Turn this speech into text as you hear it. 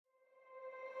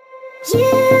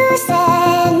You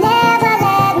said never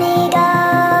let me go.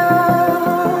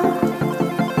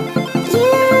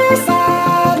 You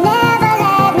said never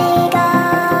let me go.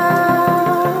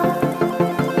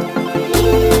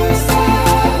 You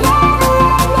said never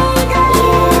let me go.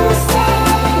 You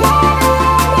said never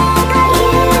let me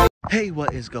go. Hey,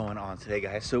 what is going on today,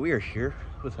 guys? So we are here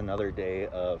with another day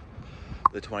of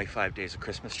the 25 Days of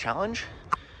Christmas challenge.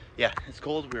 Yeah, it's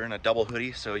cold. We're in a double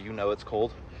hoodie, so you know it's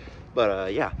cold.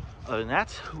 But yeah, other than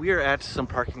that, we are at some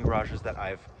parking garages that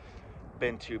I've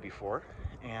been to before.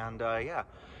 And yeah,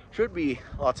 should be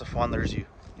lots of fun. There's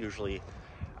usually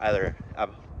either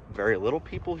very little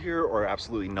people here or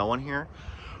absolutely no one here,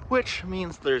 which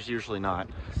means there's usually not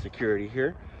security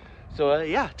here. So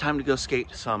yeah, time to go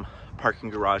skate some parking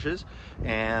garages.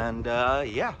 And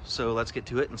yeah, so let's get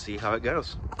to it and see how it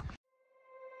goes.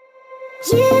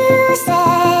 You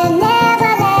said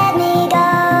never let me go.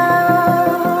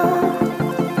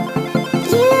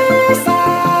 You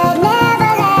said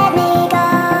never let me go.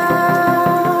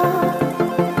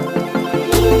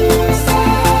 You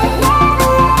said never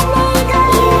let me go.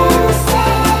 You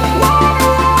said never let me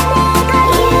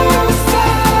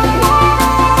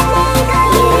go.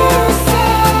 You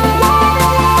said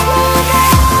never let me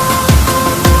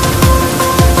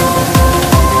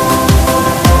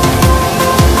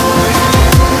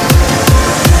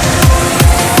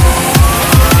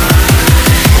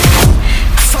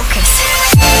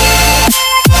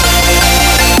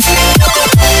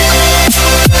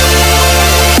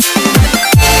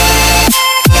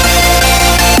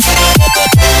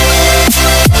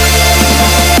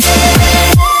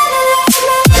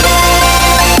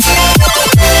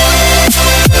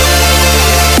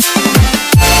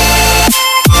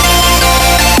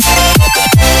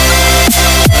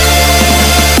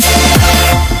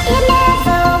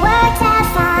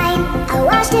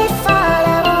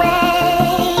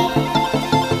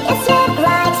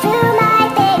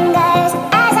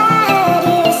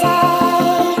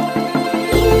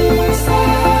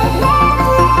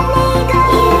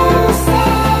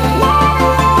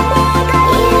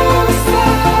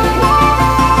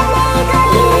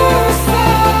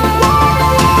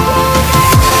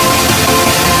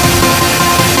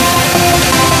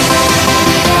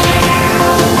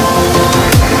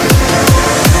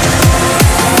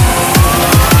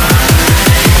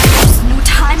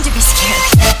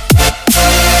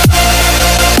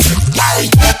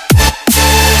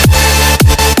go. You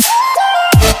said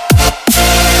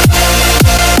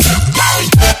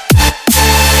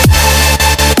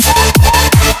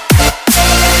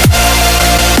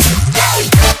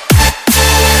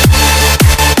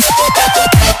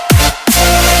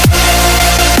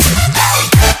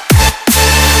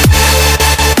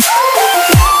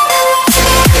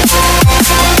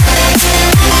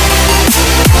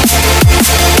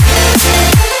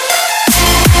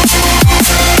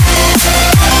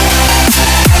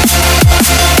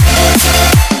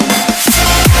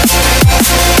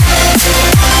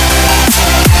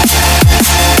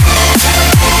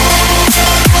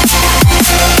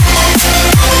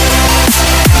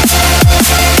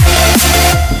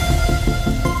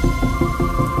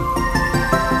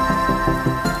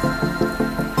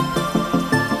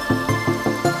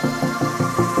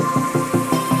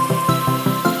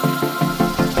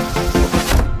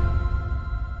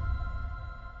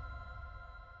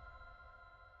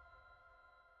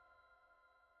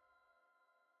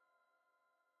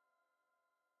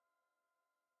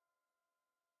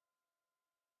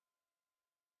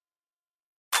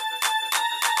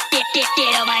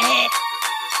Get on my head.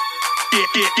 Get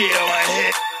on my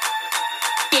head.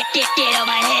 Get on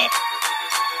my head.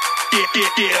 Get on my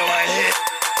head. Get on my head.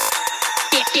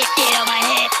 Get on my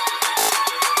head.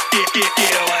 Get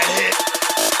on my head.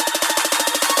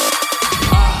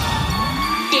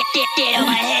 Get on my head. Get on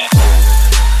my head.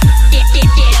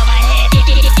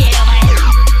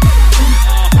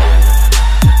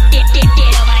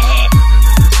 Get on my head.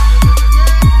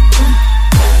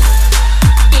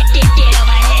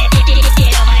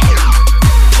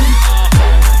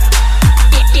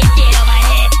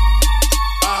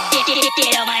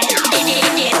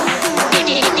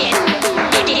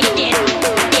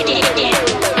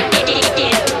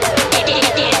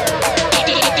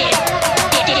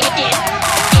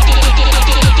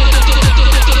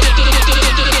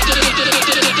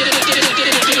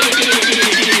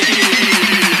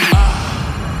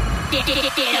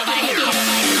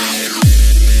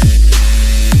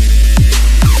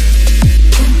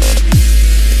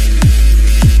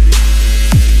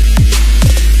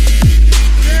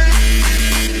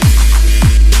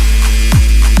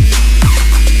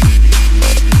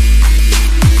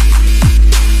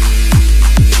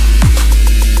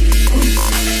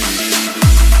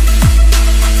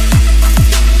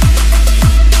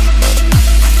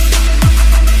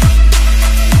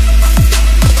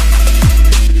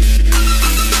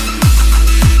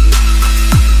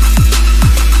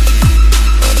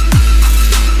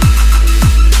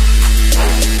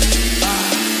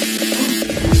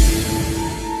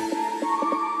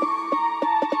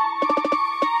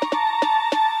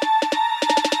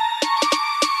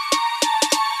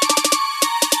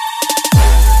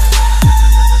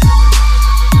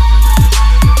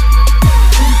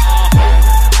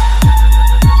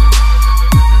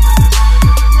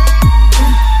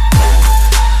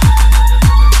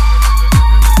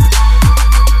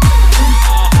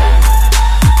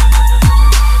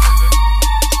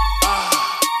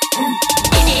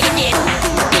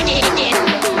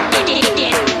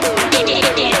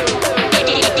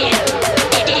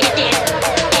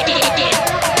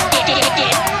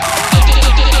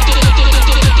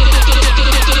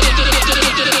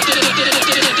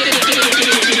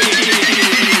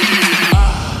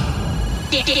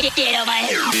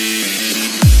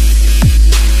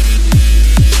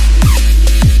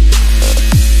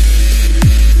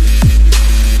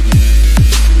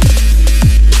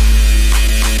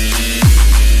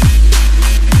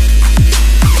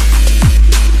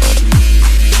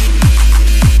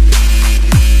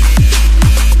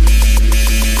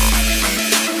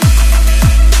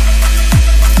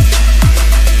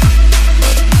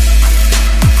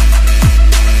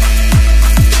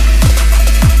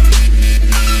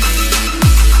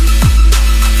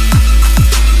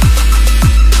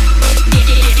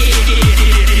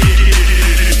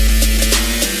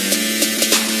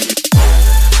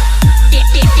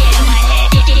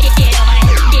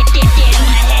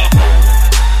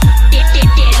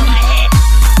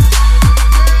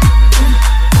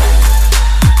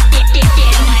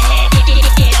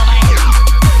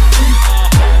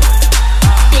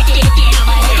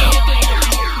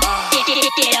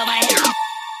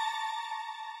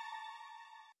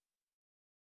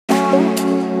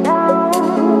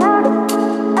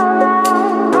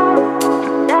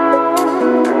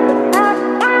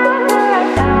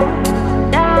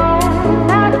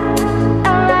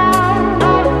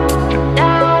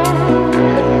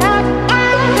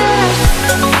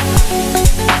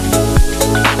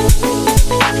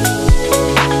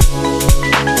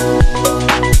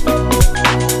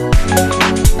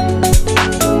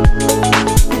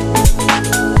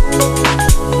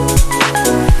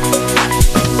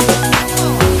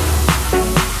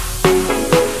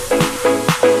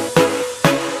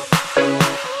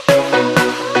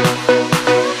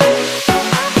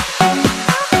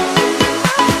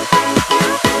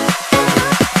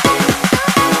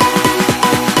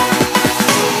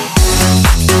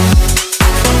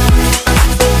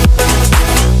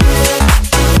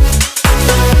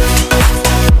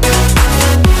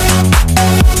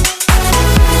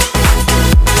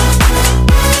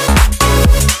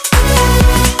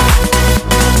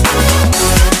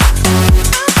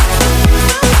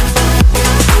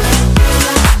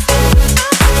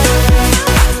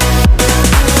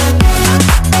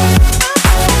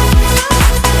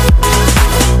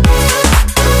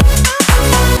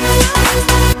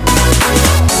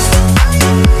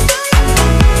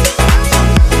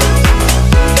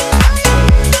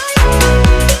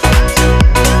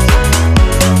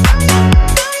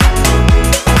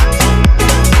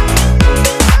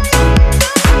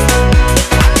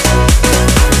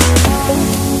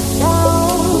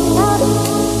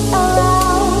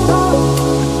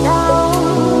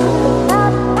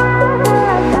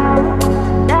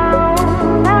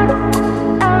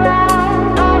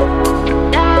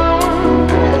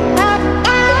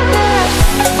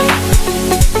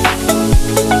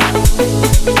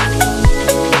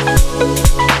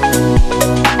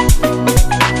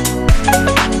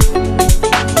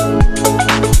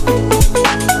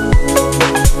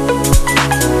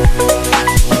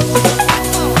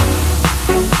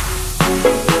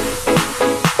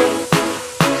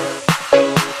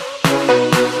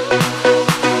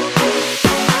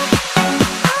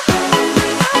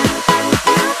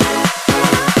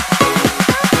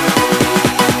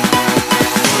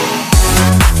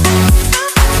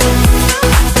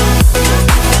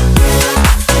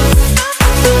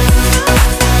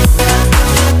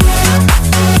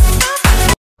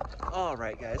 All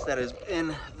right, guys, that is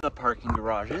in the parking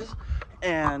garages.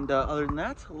 And other than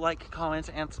that, like, comment,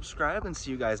 and subscribe, and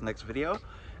see you guys next video.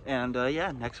 And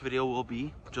yeah, next video will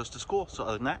be just as cool. So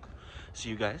other than that, see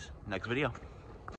you guys next video.